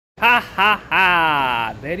Ha ha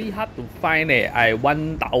ha! Very hard to find eh. I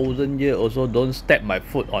 1,000 years also don't step my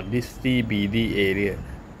foot on this CBD area.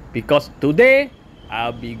 Because today,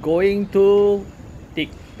 I'll be going to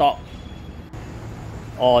TikTok.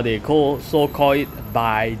 Or they so-call it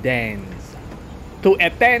by dance. To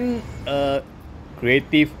attend a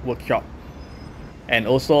creative workshop. And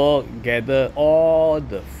also gather all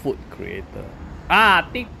the food creator.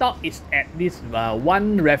 TikTok is at this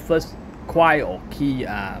one Raffles Quay or Key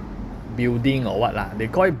building or what lah. They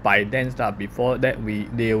call it by dance lah. Before that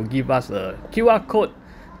they will give us a QR code.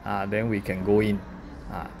 Then we can go in.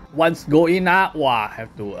 Once go in have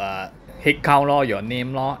to head count lor, your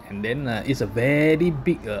name lor, and then it's a very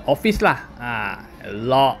big office lah. A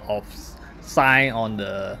lot of sign on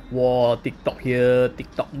the wall. TikTok here,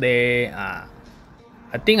 TikTok there.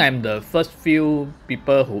 I think I'm the first few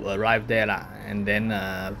people who arrived there lah, and then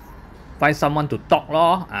find someone to talk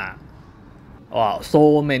lor. Wow,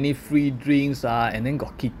 so many free drinks and then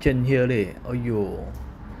got kitchen here leh. Aiyo,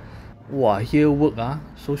 wow, here work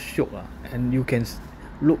so shiok and you can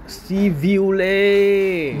look sea view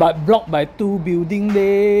leh, but blocked by 2 building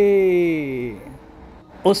leh.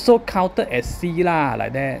 Also counted as C lah,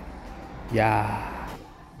 like that. Yeah,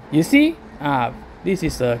 you see, this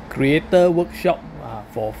is a creator workshop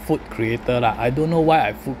for food creator lah. I don't know why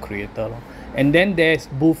I food creator lor. And then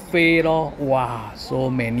there's buffet lor. Wow,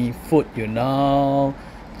 so many food, you know.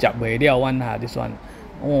 Chap buay liao one this one.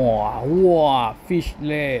 Wow, fish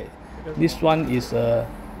leh. This one is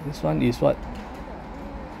what?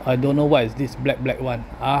 I don't know what is this black one.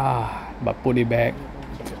 But put it back.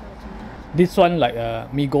 This one like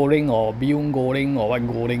mee goreng or bihun goreng or what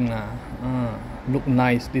goreng lah. Look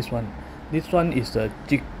nice, this one. This one is the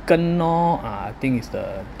chicken lor. I think it's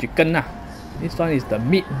the chicken lah. This one is the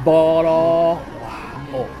meatball lor.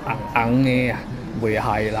 Wow, ang eh, buay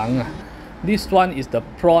hai lang. This one is the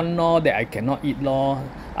prawn lor that I cannot eat lor.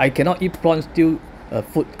 I cannot eat prawn, still a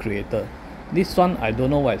food creator. This one I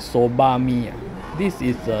don't know what is soba mee. This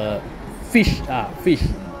is a fish,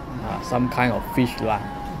 some kind of fish lah.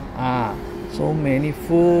 So many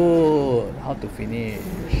food. How to finish?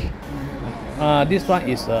 This one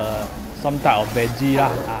is some type of veggie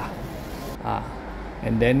lah.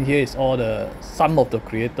 And then here is all some of the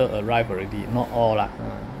creator arrived already, not all lah.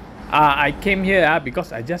 I came here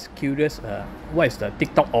because I just curious what is the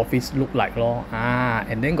TikTok office look like lor.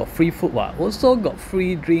 And then got free food also got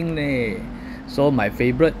free drink leh. So my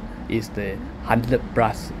favorite is the 100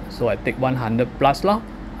 plus. So I take 100 plus lor.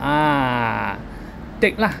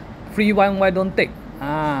 Take lah. Free one, why don't take?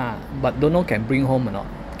 But don't know can bring home or not.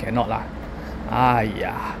 Cannot lah.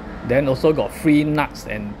 Yeah. Then also got free nuts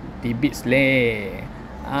and tidbits leh.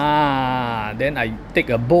 Then I take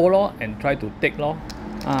a bowl lor and try to take lor.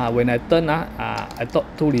 When I turn I thought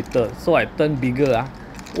 2 liters, so I turn bigger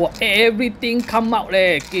Wow, everything come out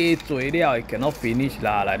leh. Ke zui liao, I cannot finish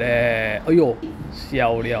lah like that. Aiyo,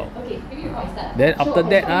 xiao liao. Then after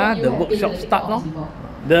that the workshop start lor.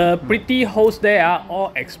 The pretty host there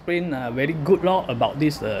all explain very good lor about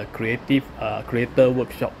this creative creator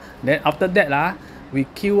workshop. Then after that we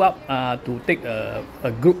queue up to take a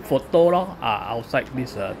group photo lor outside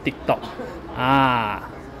this TikTok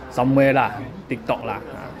somewhere lah, TikTok lah.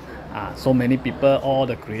 So many people, all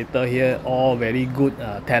the creator here, all very good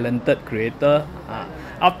talented creator.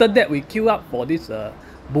 After that we queue up for this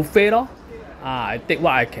buffet lor. I take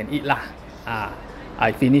what I can eat lah.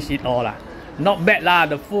 I finish it all lah. Not bad lah,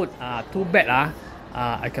 the food. Too bad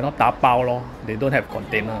I cannot tapao lor. They don't have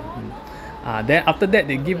container. Then after that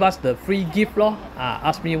they give us the free gift lor.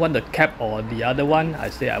 Ask me want the cap or the other one. I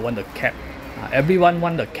say I want the cap. Everyone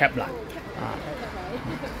want the cap lah.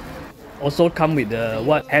 Also come with the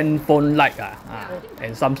handphone light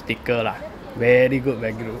and some sticker lah. Very good,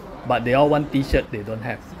 very good. But they all want t-shirt, they don't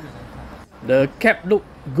have. The cap look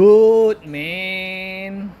good,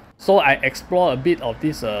 man. So I explore a bit of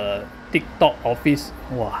this TikTok office.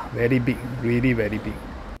 Wow, very big, really very big.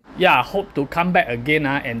 Yeah, hope to come back again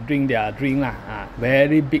and drink their drink lah.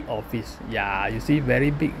 Very big office. Yeah, you see,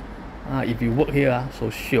 very big. If you work here,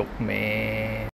 so shiok, man.